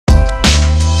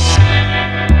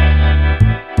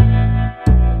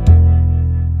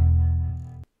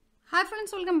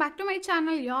friends, welcome back to my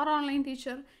channel, your online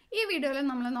teacher. This video we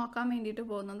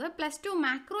will see plus 2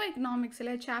 macroeconomics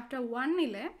chapter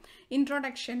 1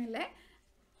 introduction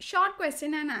short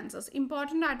question and answers.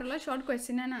 Important short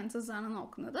question and answers. That's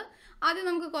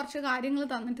why we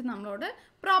will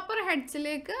proper heads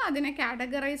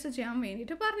categorize.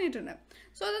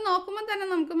 So, we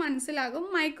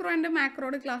will micro and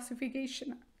macro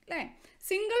classification.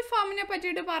 Single form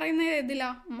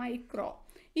micro.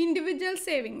 Individual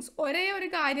savings. ഒരേ ഒരു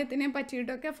കാര്യത്തിനെ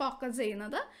പറ്റിയിട്ടൊക്കെ focus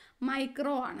ചെയ്യുന്നത്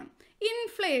micro ആണ്.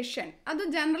 Inflation അത്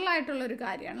general ആയിട്ടുള്ള ഒരു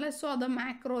കാര്യമാണ്. So അത്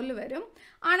മാക്രോയിൽ വരും.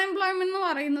 അൺഎംപ്ലോയ്മെന്റ് എന്ന്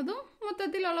പറയുന്നതും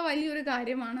മൊത്തത്തിലുള്ള വലിയൊരു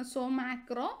കാര്യമാണ്. So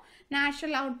macro.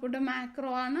 National output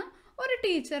macro ആണ്. ഒരു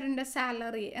ടീച്ചറിന്റെ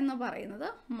സാലറി എന്ന് പറയുന്നത്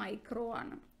മൈക്രോ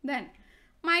ആണ്. ദെൻ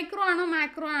മൈക്രോ ആണോ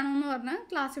മാക്രോ ആണോ എന്ന് പറഞ്ഞ്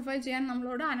ക്ലാസിഫൈ ചെയ്യാൻ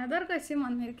നമ്മളോട് അനദർ ക്വസ്റ്റ്യൻ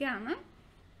വന്നിരിക്കുകയാണ്.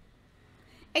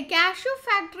 A cashew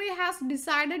factory has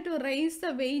decided to raise the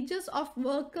wages of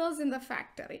workers in the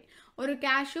factory. ഒരു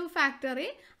cashew factory,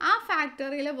 ആ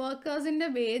ഫാക്ടറിയിലെ വർക്കേഴ്സിൻ്റെ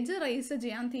വേജ് റേസ്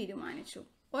ചെയ്യാൻ തീരുമാനിച്ചു.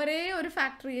 ഒരേ ഒരു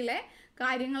ഫാക്ടറിയിലെ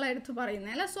കാര്യങ്ങൾ എടുത്തു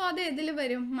പറയുന്നില്ല. സോ അത് ഇതിൽ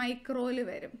വരും, മൈക്രോയിൽ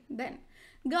വരും. Then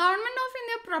government of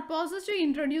India proposes to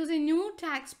introduce a new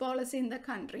tax policy in the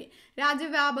country.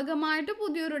 രാജ്യവ്യാപകമായിട്ട്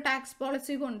പുതിയൊരു ടാക്സ്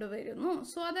പോളിസി കൊണ്ടുവരുന്നു.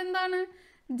 സോ അതെന്താണ്?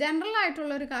 ജനറൽ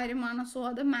ആയിട്ടുള്ള ഒരു കാര്യമാണ്. സോ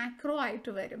അത് മാക്രോ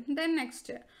ആയിട്ട് വരും. ദെൻ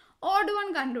നെക്സ്റ്റ് ഓഡ് വൺ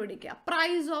കണ്ടുപിടിക്കുക.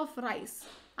 പ്രൈസ് ഓഫ് റൈസ്,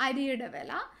 അരിയുടെ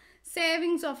വില.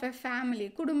 സേവിങ്സ് ഓഫ് എ ഫാമിലി,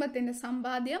 കുടുംബത്തിൻ്റെ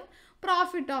സമ്പാദ്യം.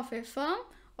 പ്രോഫിറ്റ് ഓഫ് എ ഫേം,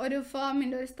 ഒരു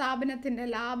ഫേമിൻ്റെ ഒരു സ്ഥാപനത്തിൻ്റെ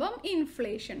ലാഭം.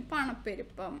 ഇൻഫ്ലേഷൻ,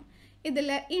 പണപ്പെരുപ്പം. ഇതിൽ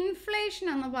ഇൻഫ്ലേഷൻ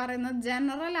എന്ന് പറയുന്നത്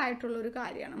ജനറൽ ആയിട്ടുള്ളൊരു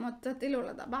കാര്യമാണ്,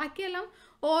 മൊത്തത്തിലുള്ളത്. ബാക്കിയെല്ലാം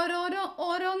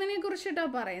ഓരോന്നിനെ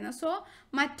കുറിച്ചിട്ടാണ് പറയുന്നത്. സോ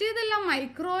മറ്റേതെല്ലാം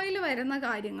മൈക്രോയിൽ വരുന്ന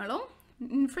കാര്യങ്ങളും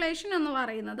ഇൻഫ്ലേഷൻ എന്ന്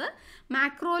പറയുന്നത്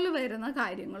മാക്രോയിൽ വരുന്ന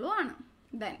കാര്യങ്ങളുമാണ്.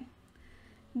 Then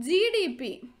GDP,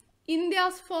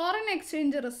 India's foreign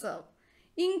exchange reserve.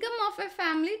 Income of A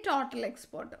family, total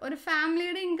export. ഒരു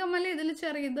ഫാമിലിയുടെ ഇൻകം അല്ലേ ഇതിൽ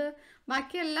ചെറിയത്,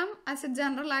 ബാക്കിയെല്ലാം ആസ് എ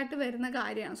ജനറൽ ആയിട്ട് വരുന്ന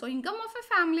കാര്യമാണ്. So income of A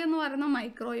family എന്ന് പറയുന്ന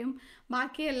മൈക്രോയും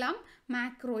ബാക്കിയെല്ലാം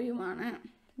മാക്രോയുമാണ്.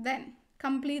 ദെൻ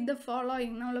കംപ്ലീറ്റ് ദ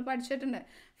ഫോളോയിങ് നമ്മൾ പഠിച്ചിട്ടുണ്ട്.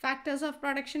 ഫാക്ടേഴ്സ് ഓഫ്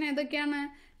പ്രൊഡക്ഷൻ ഏതൊക്കെയാണ്?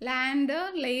 Land,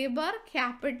 labour,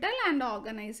 capital and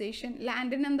organisation.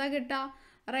 ലാൻഡിന് എന്താ കിട്ടുക?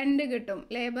 റെൻറ്റ് കിട്ടും.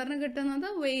 ലേബറിന് കിട്ടുന്നത്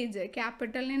വേജ്.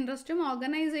 ക്യാപിറ്റലിന് ഇൻട്രസ്റ്റും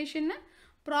ഓർഗനൈസേഷന്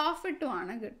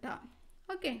പ്രോഫിറ്റുമാണ് കിട്ടുക.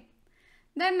 Okay.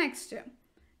 Then next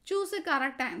choose A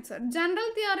correct answer. General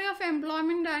theory of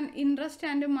employment and interest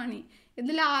and money.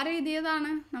 ഇതിൽ ആരെ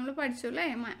എഴുതിയതാണ്? നമ്മൾ പഠിച്ചു അല്ലേ?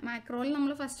 മാക്രോയിൽ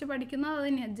നമ്മൾ ഫസ്റ്റ് പഠിക്കുന്നത് അത്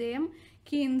തന്നെയാണ്, JM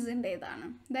കീൻസിൻ്റെതാണ്.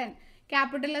 ദെൻ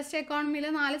ക്യാപിറ്റലിസ്റ്റ് എക്കോണമിയിൽ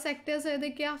 4 സെക്ടേഴ്സ്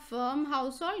ഏതൊക്കെയാണ്? Firm,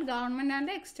 house hold, government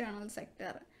and external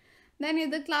sector. Then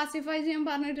ഇത് ക്ലാസിഫൈ ചെയ്യാൻ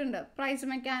പറഞ്ഞിട്ടുണ്ട്. Price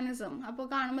mechanism. അപ്പോൾ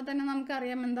കാണുമ്പോൾ തന്നെ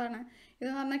നമുക്കറിയാം എന്താണ്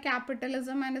ഇതെന്ന് പറഞ്ഞാൽ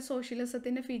ക്യാപിറ്റലിസം ആൻഡ്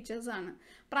സോഷ്യലിസത്തിൻ്റെ ഫീച്ചേഴ്സാണ്.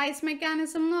 പ്രൈസ്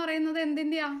മെക്കാനിസം എന്ന് പറയുന്നത്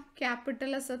എന്തിൻ്റെയാണ്?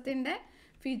 ക്യാപിറ്റലിസത്തിൻ്റെ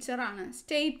ഫീച്ചറാണ്.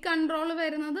 സ്റ്റേറ്റ് കൺട്രോൾ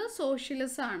വരുന്നത്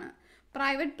സോഷ്യലിസമാണ്.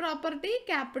 Private property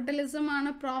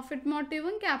ക്യാപിറ്റലിസമാണ്. Profit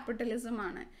മോട്ടീവും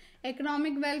ക്യാപിറ്റലിസമാണ്.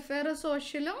 Economic welfare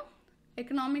സോഷ്യലും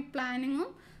economic പ്ലാനിങ്ങും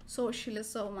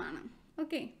സോഷ്യലിസവുമാണ്.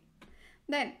 Okay.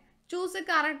 Then choose A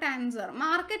correct answer.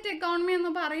 Market economy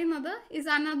എന്ന് പറയുന്നത് ഇസ്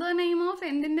അനദർ നെയിം ഓഫ്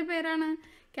എന്തിൻ്റെ പേരാണ്?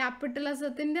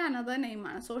 ക്യാപിറ്റലിസത്തിൻ്റെ അനദർ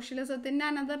നെയിമാണ്. സോഷ്യലിസത്തിൻ്റെ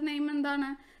അനദർ നെയിം എന്താണ്?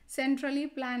 Centrally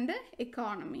planned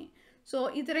economy. സോ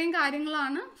ഇത്രയും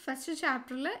കാര്യങ്ങളാണ് ഫസ്റ്റ്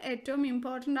ചാപ്റ്ററിൽ ഏറ്റവും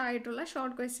ഇമ്പോർട്ടൻ്റ് ആയിട്ടുള്ള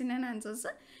short question and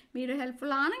answers. Video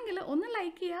helpful ആണെങ്കിൽ ഒന്ന്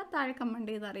ലൈക്ക് ചെയ്യുക, താഴെ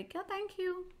കമൻറ്റ് ചെയ്ത് അറിയിക്കുക. Thank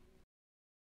you.